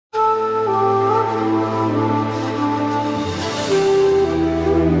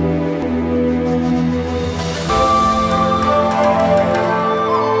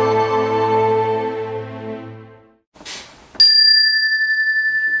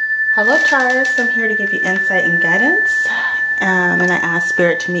Hello Taurus, I'm here to give you insight and guidance. And I ask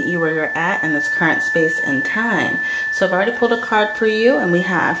Spirit to meet you where you're at in this current space and time. So I've already pulled a card for you and we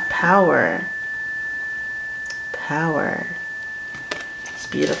have power. Power. It's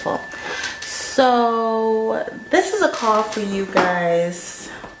beautiful. So this is a call for you guys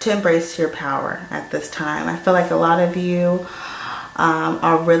to embrace your power at this time. I feel like a lot of you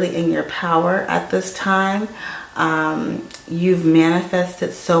are really in your power at this time. You've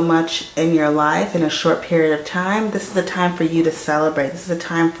manifested so much in your life in a short period of time. This is a time for you to celebrate. This is a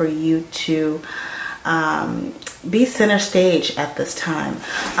time for you to be center stage at this time.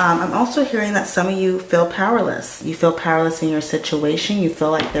 I'm also hearing that some of you feel powerless. You feel powerless in your situation. You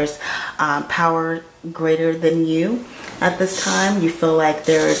feel like there's power greater than you at this time. You feel like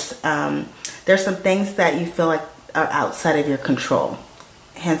there's some things that you feel like are outside of your control.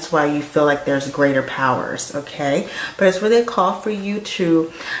 Hence why you feel like there's greater powers, okay? But it's really a call for you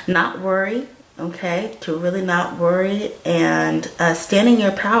to not worry, okay? To really not worry and stand in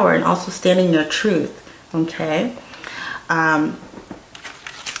your power and also stand in your truth, okay?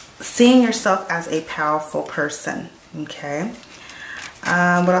 Seeing yourself as a powerful person, okay?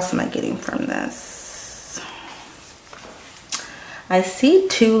 What else am I getting from this? I see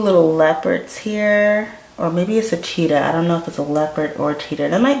two little leopards here. Or maybe it's a cheetah. I don't know if it's a leopard or a cheetah.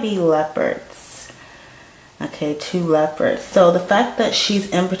 That might be leopards. Okay, two leopards. So the fact that she's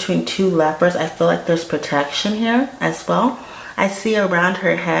in between two leopards, I feel like there's protection here as well. I see around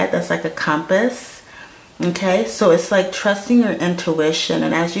her head, that's like a compass. Okay, so it's like trusting your intuition.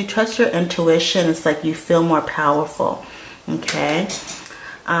 And as you trust your intuition, it's like you feel more powerful. Okay,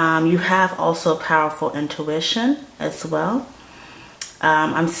 you have also powerful intuition as well.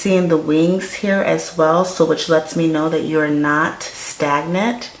 I'm seeing the wings here as well, so which lets me know that you're not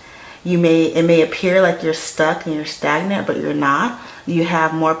stagnant. It may appear like you're stuck and you're stagnant, but you're not. You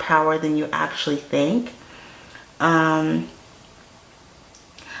have more power than you actually think. I'm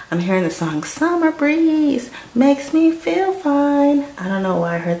hearing the song Summer Breeze Makes Me Feel Fine. I don't know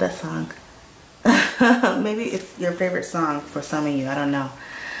why I heard that song. Maybe it's your favorite song for some of you, I don't know.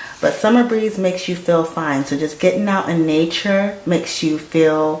 But Summer Breeze makes you feel fine. So just getting out in nature makes you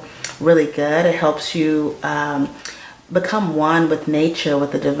feel really good. It helps you become one with nature,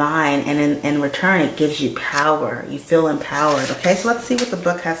 with the divine. And in return, it gives you power. You feel empowered. Okay, so let's see what the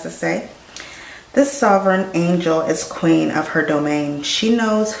book has to say. This sovereign angel is queen of her domain. She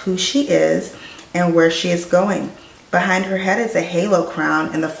knows who she is and where she is going. Behind her head is a halo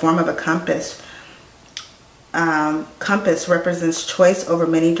crown in the form of a compass. Compass represents choice over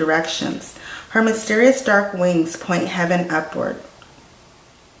many directions. Her mysterious dark wings point heaven upward.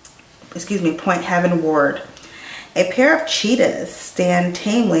 Point heavenward. A pair of cheetahs stand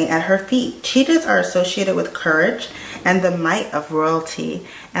tamely at her feet. Cheetahs are associated with courage and the might of royalty,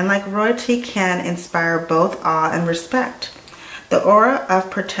 and like royalty can inspire both awe and respect. The aura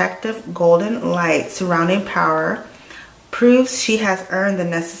of protective golden light surrounding power proves she has earned the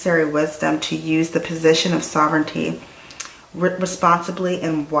necessary wisdom to use the position of sovereignty responsibly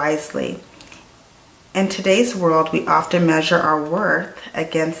and wisely. In today's world, we often measure our worth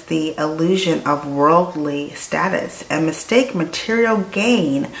against the illusion of worldly status and mistake material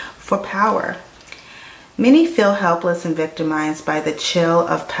gain for power. Many feel helpless and victimized by the chill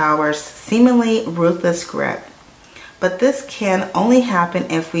of power's seemingly ruthless grip. But this can only happen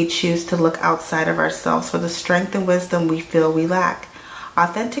if we choose to look outside of ourselves for the strength and wisdom we feel we lack.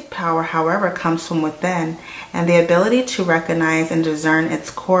 Authentic power, however, comes from within, and the ability to recognize and discern its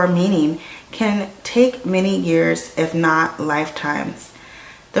core meaning can take many years, if not lifetimes.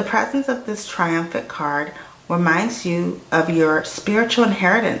 The presence of this triumphant card reminds you of your spiritual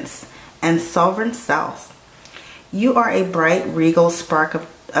inheritance and sovereign self. You are a bright, regal spark of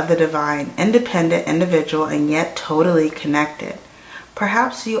the divine, independent individual, and yet totally connected.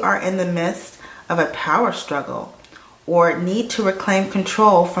 Perhaps you are in the midst of a power struggle or need to reclaim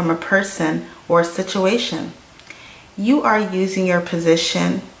control from a person or a situation. Are you using your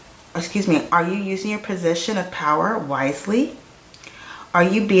position of power wisely? Are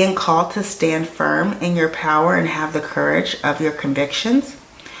you being called to stand firm in your power and have the courage of your convictions?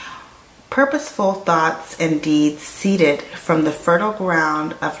 Purposeful thoughts and deeds seeded from the fertile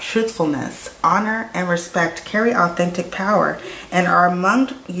ground of truthfulness, honor, and respect carry authentic power and are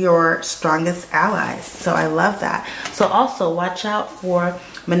among your strongest allies. So I love that. So also watch out for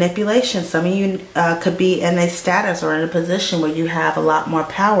manipulation. Some of you could be in a status or in a position where you have a lot more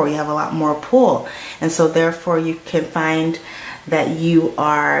power, you have a lot more pull. And so therefore you can find that you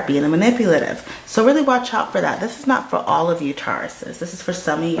are being manipulative. So really watch out for that. This is not for all of you Tauruses. This is for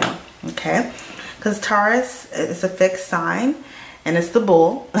some of you, okay? Because Taurus is a fixed sign and it's the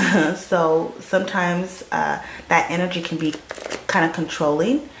bull. So sometimes that energy can be kind of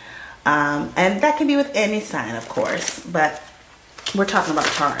controlling, and that can be with any sign, of course, but we're talking about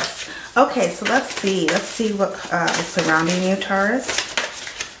Taurus. Okay, so let's see what is surrounding you, Taurus.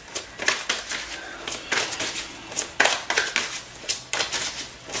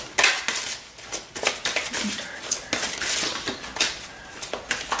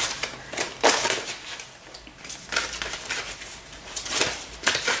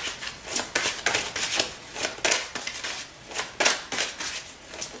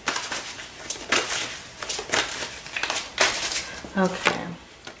 Okay,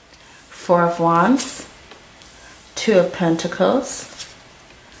 Four of Wands, Two of Pentacles,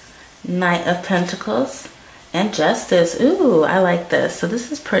 Knight of Pentacles, and Justice. Ooh, I like this. So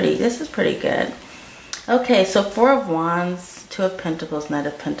this is pretty good. Okay, so Four of Wands, Two of Pentacles, Knight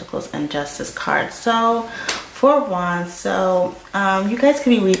of Pentacles, and Justice card. So Four of Wands, so you guys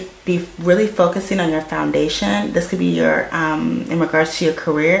could be really focusing on your foundation. This could be your, in regards to your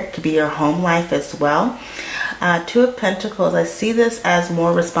career, it could be your home life as well. Two of Pentacles, I see this as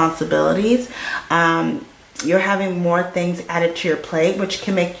more responsibilities. You're having more things added to your plate, which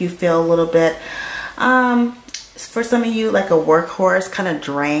can make you feel a little bit, for some of you, like a workhorse, kind of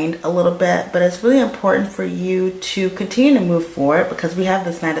drained a little bit. But it's really important for you to continue to move forward, because we have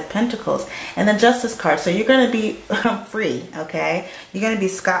this Knight of Pentacles and the Justice card. So you're going to be free, okay? You're going to be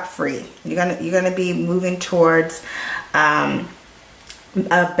scot-free. You're going to be moving towards a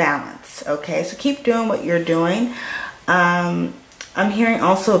balance. Okay, so keep doing what you're doing. I'm hearing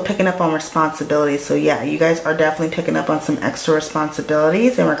also picking up on responsibilities. So yeah, you guys are definitely picking up on some extra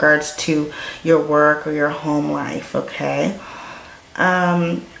responsibilities in regards to your work or your home life. Okay.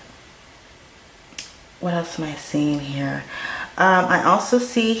 What else am I seeing here? I also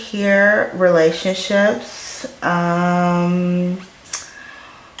see here relationships.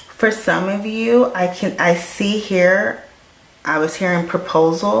 For some of you, I see here, I was hearing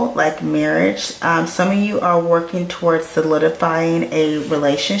proposal, like marriage. Some of you are working towards solidifying a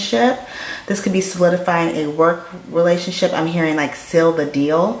relationship. This could be solidifying a work relationship. I'm hearing like seal the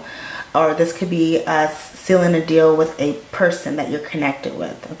deal, or this could be sealing a deal with a person that you're connected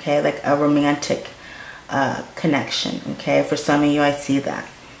with. Okay, like a romantic connection. Okay, for some of you, I see that.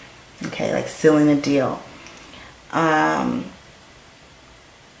 Okay, like sealing a deal.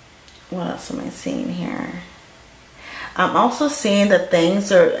 What else am I seeing here? I'm also seeing that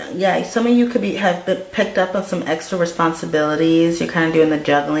things are, yeah, some of you could have been picked up on some extra responsibilities. You're kind of doing the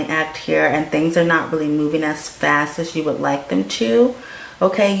juggling act here, and things are not really moving as fast as you would like them to.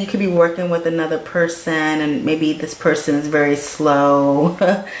 Okay, you could be working with another person, and maybe this person is very slow.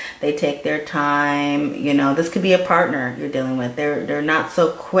 They take their time. You know, this could be a partner you're dealing with. They're not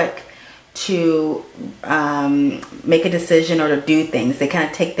so quick to make a decision or to do things. They kind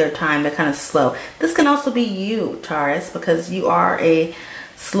of take their time. They're kind of slow. This can also be you, Taurus, because you are a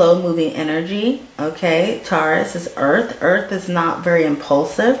slow moving energy. Okay, Taurus is earth. Earth is not very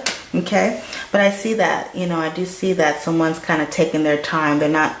impulsive. Okay, but I see that, you know, I do see that someone's kind of taking their time.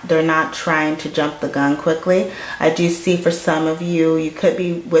 They're not trying to jump the gun quickly. I do see for some of you, you could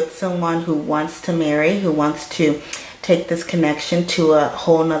be with someone who wants to marry, who wants to take this connection to a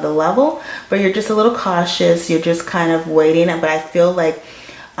whole nother level, but you're just a little cautious. You're just kind of waiting. But I feel like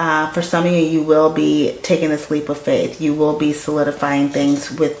for some of you, you will be taking this leap of faith. You will be solidifying things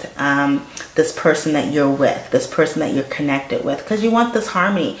with this person that you're with, this person that you're connected with, because you want this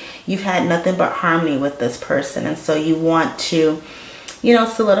harmony. You've had nothing but harmony with this person, and so you want to, you know,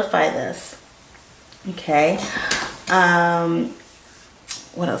 solidify this. Okay.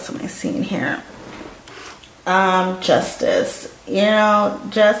 What else am I seeing here? Justice. You know,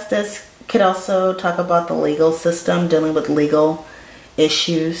 justice could also talk about the legal system, dealing with legal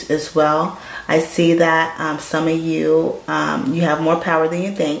issues as well. I see that some of you, you have more power than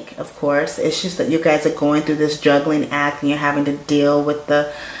you think, of course. It's just that you guys are going through this juggling act, and you're having to deal with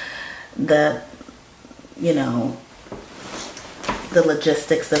the you know, the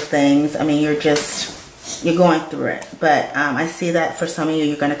logistics of things. I mean, you're going through it. But I see that for some of you,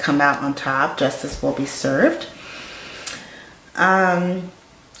 you're going to come out on top. Justice will be served. And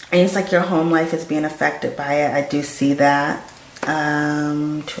it's like your home life is being affected by it. I do see that.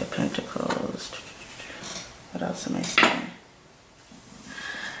 Two of Pentacles. What else am I seeing?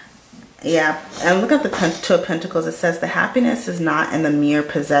 Yeah, and look at the Two of Pentacles. It says the happiness is not in the mere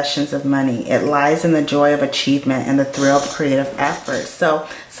possessions of money. It lies in the joy of achievement and the thrill of creative effort. So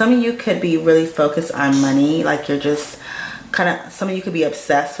some of you could be really focused on money, like you're just kind of, some of you could be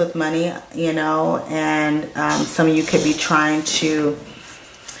obsessed with money, you know, and some of you could be trying to,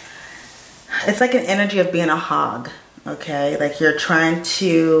 it's like an energy of being a hog. Okay, like you're trying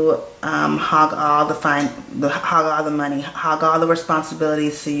to hog all the money, hog all the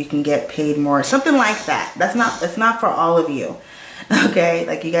responsibilities so you can get paid more, something like that. It's not for all of you. Okay,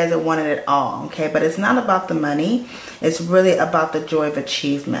 like you guys are wanting it all. Okay, but it's not about the money. It's really about the joy of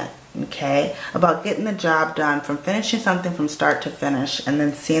achievement. Okay, about getting the job done, from finishing something from start to finish, and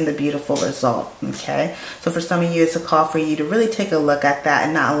then seeing the beautiful result. Okay, so for some of you, it's a call for you to really take a look at that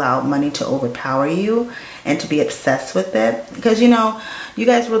and not allow money to overpower you and to be obsessed with it, because you know you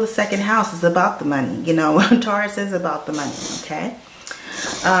guys rule the second house. It's about the money. You know, Taurus is about the money. Okay,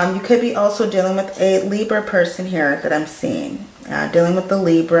 you could be also dealing with a Libra person here that I'm seeing, dealing with the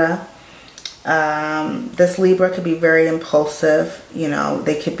Libra. This Libra could be very impulsive. You know,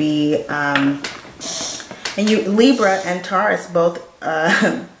 they could be Libra and Taurus both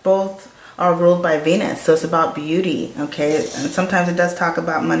are ruled by Venus, so it's about beauty. Okay, and sometimes it does talk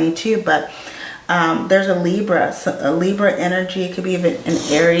about money too, but there's a Libra energy. It could be even an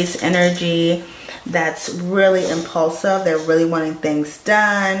Aries energy that's really impulsive. They're really wanting things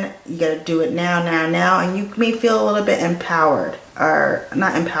done. You got to do it now, and you may feel a little bit empowered, or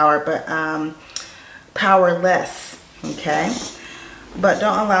not empowered, but powerless. Okay, but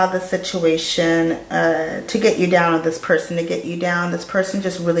don't allow the situation to get you down, or this person to get you down. This person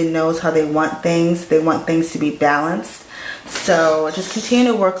just really knows how they want things. They want things to be balanced. So just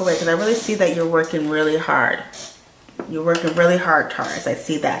continue to work away, because I really see that you're working really hard. You're working really hard, Taurus. I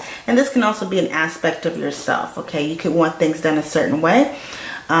see that. And this can also be an aspect of yourself. Okay, you could want things done a certain way,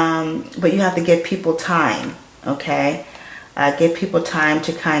 but you have to give people time. Okay, give people time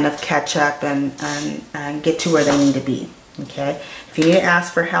to kind of catch up and get to where they need to be. Okay, if you need to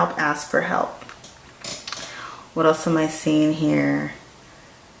ask for help, ask for help. What else am I seeing here?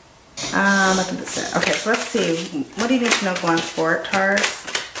 I think that's it. Okay, so let's see. What do you need to know going forward, Taurus?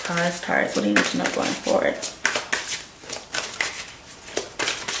 Taurus, what do you need to know going forward?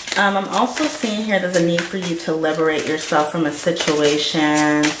 I'm also seeing here there's a need for you to liberate yourself from a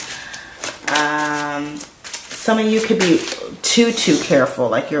situation. Some of you could be too careful,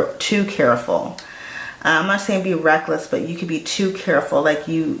 like you're too careful. I'm not saying be reckless, but you could be too careful. Like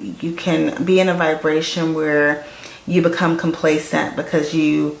you can be in a vibration where you become complacent because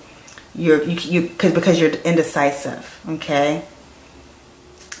you're indecisive. Okay,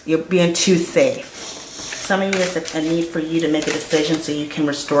 you're being too safe. Some of you, there's a need for you to make a decision so you can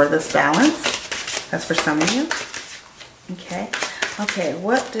restore this balance. That's for some of you. Okay. Okay,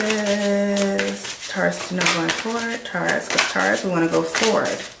 what does Taurus know going forward? Taurus, because Taurus, we want to go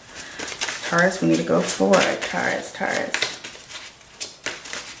forward. Taurus, we need to go forward. Taurus.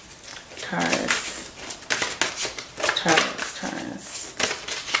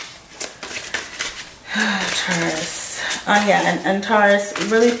 Oh yeah, and Taurus,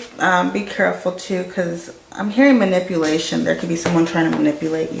 really be careful too, because I'm hearing manipulation. There could be someone trying to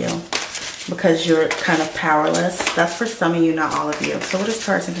manipulate you because you're kind of powerless. That's for some of you, not all of you. So what does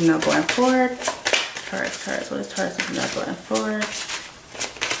Taurus need to know going forward? Taurus, what does Taurus need to know going forward?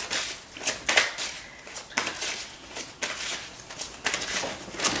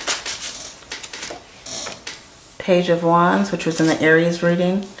 Page of Wands, which was in the Aries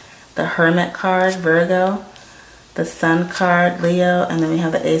reading. The Hermit card, Virgo. The Sun card, Leo, and then we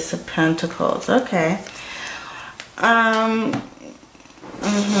have the Ace of Pentacles. Okay.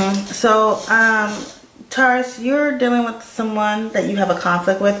 So, Taurus, you're dealing with someone that you have a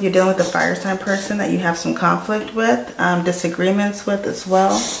conflict with. You're dealing with a fire sign person that you have some conflict with, disagreements with as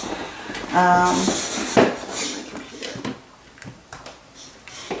well.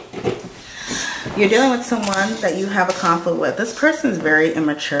 You're dealing with someone that you have a conflict with. This person is very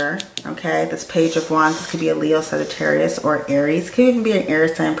immature, okay? This Page of Wands, this could be a Leo, Sagittarius, or Aries. Could even be an air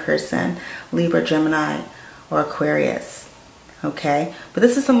sign person, Libra, Gemini, or Aquarius, okay? But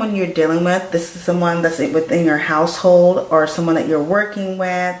this is someone you're dealing with. This is someone that's within your household, or someone that you're working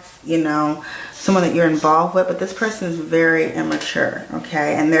with, you know, someone that you're involved with. But this person is very immature,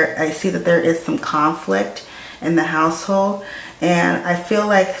 okay? And I see that there is some conflict in the household. And I feel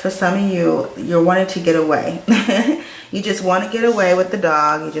like for some of you, you're wanting to get away. You just want to get away with the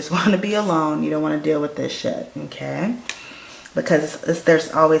dog. You just want to be alone. You don't want to deal with this shit, okay? Because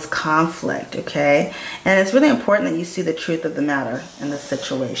there's always conflict, okay? And it's really important that you see the truth of the matter in the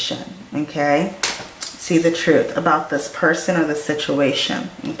situation, okay? See the truth about this person or the situation,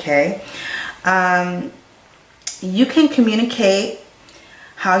 okay? You can communicate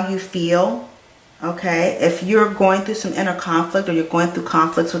how you feel Okay, if you're going through some inner conflict or you're going through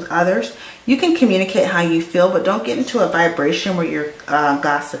conflicts with others, you can communicate how you feel, but don't get into a vibration where you're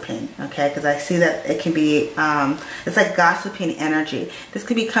gossiping, okay? Because I see that it can be, it's like gossiping energy. This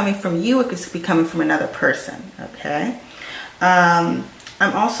could be coming from you, it could be coming from another person, okay?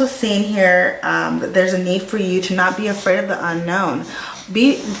 I'm also seeing here that there's a need for you to not be afraid of the unknown.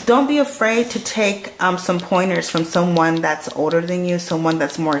 Don't be afraid to take some pointers from someone that's older than you, someone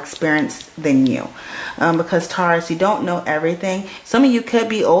that's more experienced than you. Because Taurus, you don't know everything. Some of you could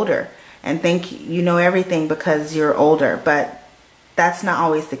be older and think you know everything because you're older, but that's not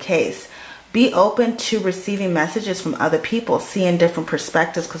always the case. Be open to receiving messages from other people, seeing different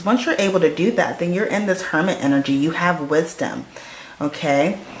perspectives, because once you're able to do that, then you're in this hermit energy. You have wisdom.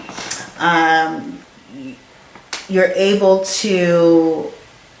 Okay, you're able to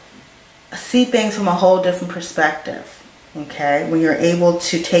see things from a whole different perspective. Okay, when you're able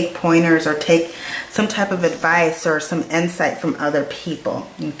to take pointers or take some type of advice or some insight from other people.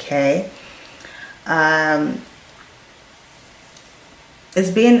 Okay, it's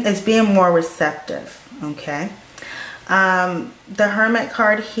being more receptive. Okay, the Hermit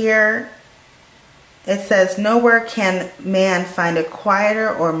card here. It says, nowhere can man find a quieter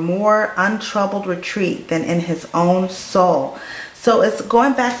or more untroubled retreat than in his own soul. So it's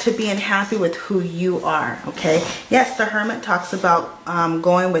going back to being happy with who you are, okay? Yes, the Hermit talks about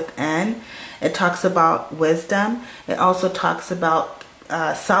going within. It talks about wisdom. It also talks about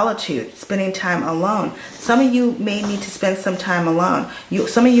solitude, spending time alone. Some of you may need to spend some time alone.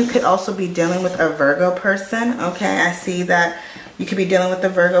 Some of you could also be dealing with a Virgo person, okay? I see that. You could be dealing with the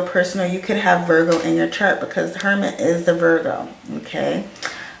Virgo person, or you could have Virgo in your chart because Hermit is the Virgo, okay?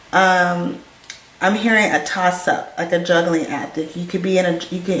 I'm hearing a toss-up, like a juggling act. You could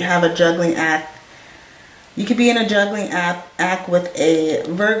have a juggling act. You could be in a juggling act with a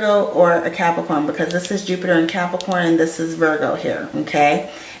Virgo or a Capricorn, because this is Jupiter in Capricorn and this is Virgo here,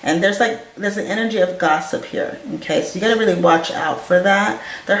 okay? And there's an energy of gossip here, okay? So you got to really watch out for that.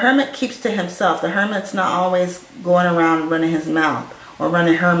 The Hermit keeps to himself. The Hermit's not always going around running his mouth or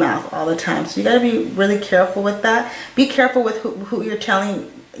running her mouth all the time. So you got to be really careful with that. Be careful with who you're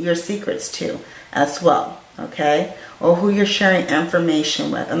telling your secrets to as well, okay? Or who you're sharing information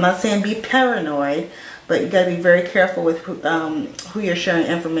with. I'm not saying be paranoid, but you got to be very careful with who you're sharing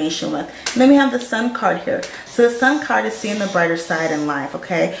information with. And then we have the Sun card here. So the Sun card is seeing the brighter side in life,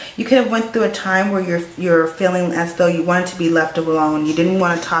 okay? You could have went through a time where you're feeling as though you wanted to be left alone. You didn't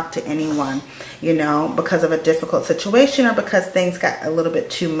want to talk to anyone, you know, because of a difficult situation or because things got a little bit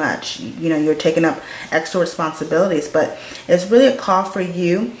too much. You know, you're taking up extra responsibilities. But it's really a call for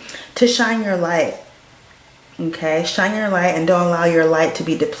you to shine your light. Okay, shine your light and don't allow your light to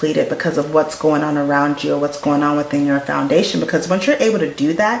be depleted because of what's going on around you or what's going on within your foundation. Because once you're able to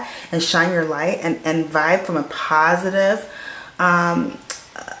do that and shine your light and vibe from a positive,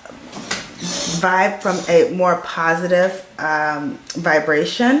 more positive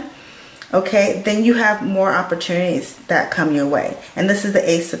vibration, okay, then you have more opportunities that come your way. And this is the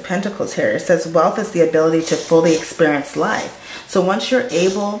Ace of Pentacles here. It says wealth is the ability to fully experience life. So once you're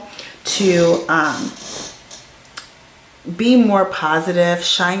able to be more positive,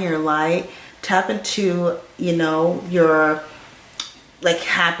 shine your light, tap into, you know, your like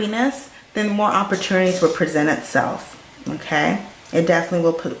happiness, then more opportunities will present itself. Okay, it definitely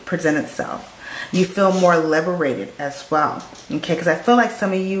will present itself. You feel more liberated as well. Okay, because I feel like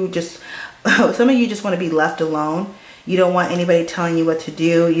some of you just want to be left alone. You don't want anybody telling you what to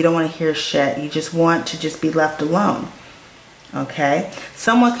do. You don't want to hear shit. You just want to just be left alone. Okay,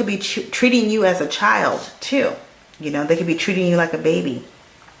 someone could be treating you as a child too. You know, they could be treating you like a baby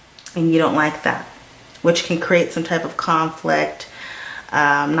and you don't like that, which can create some type of conflict,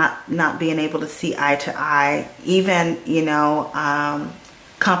 not being able to see eye to eye, even, you know,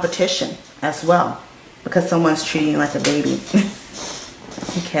 competition as well, because someone's treating you like a baby.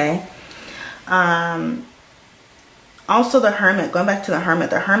 Okay. Also the Hermit, going back to the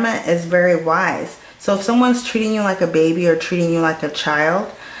Hermit is very wise. So if someone's treating you like a baby or treating you like a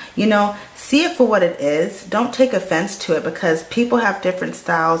child, you know, see it for what it is. Don't take offense to it, because people have different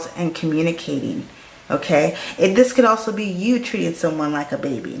styles in communicating, okay? This could also be you treating someone like a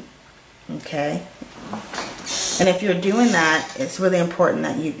baby, okay? And if you're doing that, it's really important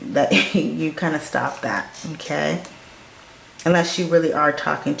that you kind of stop that, okay? Unless you really are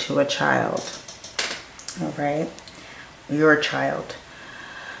talking to a child, all right? Your child.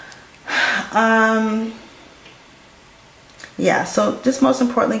 Yeah, so just most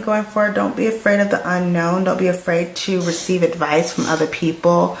importantly going forward, don't be afraid of the unknown. Don't be afraid to receive advice from other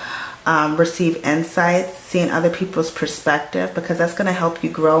people, receive insights, seeing other people's perspective, because that's going to help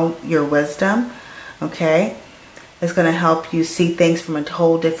you grow your wisdom. okay? It's going to help you see things from a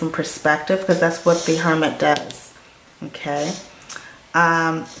whole different perspective, because that's what the Hermit does, okay?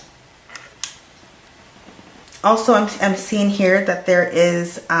 Also, I'm seeing here that there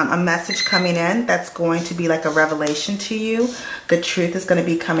is a message coming in that's going to be like a revelation to you. The truth is going to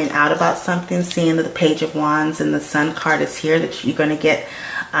be coming out about something. Seeing that the Page of Wands and the Sun card is here, that you're going to get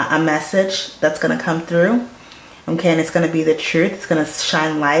a message that's going to come through. Okay, and it's going to be the truth. It's going to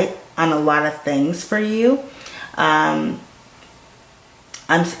shine light on a lot of things for you.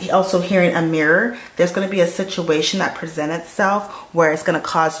 I'm also hearing a mirror. There's going to be a situation that presents itself where it's going to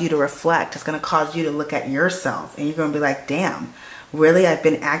cause you to reflect. It's going to cause you to look at yourself. And you're going to be like, damn, really? I've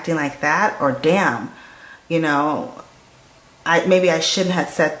been acting like that? Or damn, you know, maybe I shouldn't have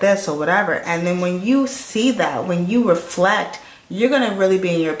said this or whatever. And then when you see that, when you reflect, you're going to really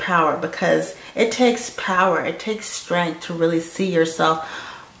be in your power, because it takes power. It takes strength to really see yourself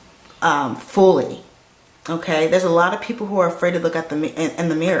fully. Okay, there's a lot of people who are afraid to look at in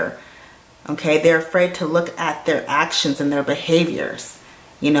the mirror. Okay, they're afraid to look at their actions and their behaviors.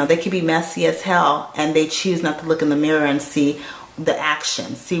 You know, they could be messy as hell, and they choose not to look in the mirror and see the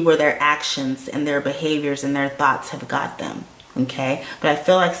actions, see where their actions and their behaviors and their thoughts have got them. Okay, but I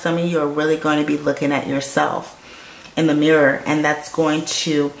feel like some of you are really going to be looking at yourself in the mirror, and that's going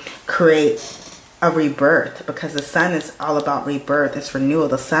to create a rebirth, because the sun is all about rebirth. It's renewal.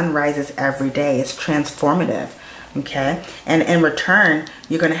 The sun rises every day. It's transformative. Okay, and in return,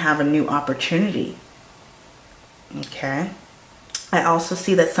 you're going to have a new opportunity. Okay, I also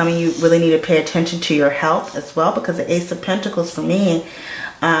see that some of you really need to pay attention to your health as well, because the Ace of Pentacles for me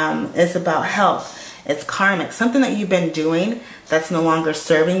is about health. It's karmic. Something that you've been doing that's no longer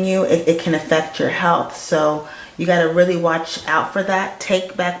serving you, it can affect your health. So you got to really watch out for that.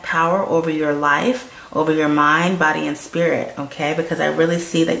 Take back power over your life, over your mind, body, and spirit, okay? Because I really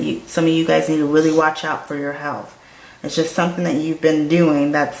see that some of you guys need to really watch out for your health. It's just something that you've been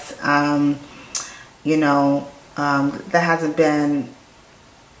doing that's, you know, that hasn't been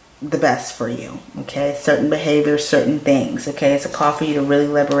the best for you, okay? Certain behaviors, certain things, okay? It's a call for you to really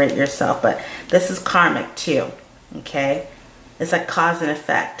liberate yourself. But this is karmic too, okay? It's like cause and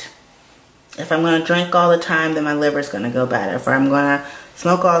effect. If I'm going to drink all the time, then my liver is going to go bad. If I'm going to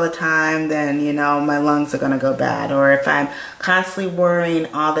smoke all the time, then, you know, my lungs are going to go bad. Or if I'm constantly worrying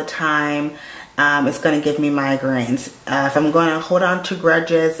all the time, it's going to give me migraines. If I'm going to hold on to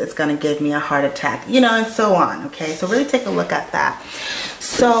grudges, it's going to give me a heart attack, you know, and so on. Okay, so really take a look at that.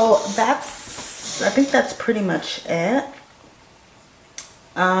 So I think that's pretty much it.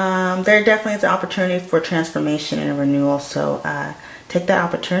 There definitely is an opportunity for transformation and a renewal. So take that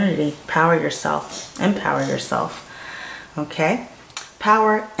opportunity. Power yourself. Empower yourself. Okay?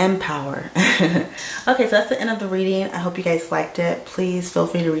 Power, empower. Okay, so that's the end of the reading. I hope you guys liked it. Please feel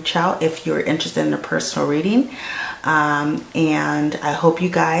free to reach out if you're interested in a personal reading. And I hope you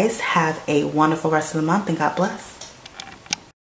guys have a wonderful rest of the month, and God bless.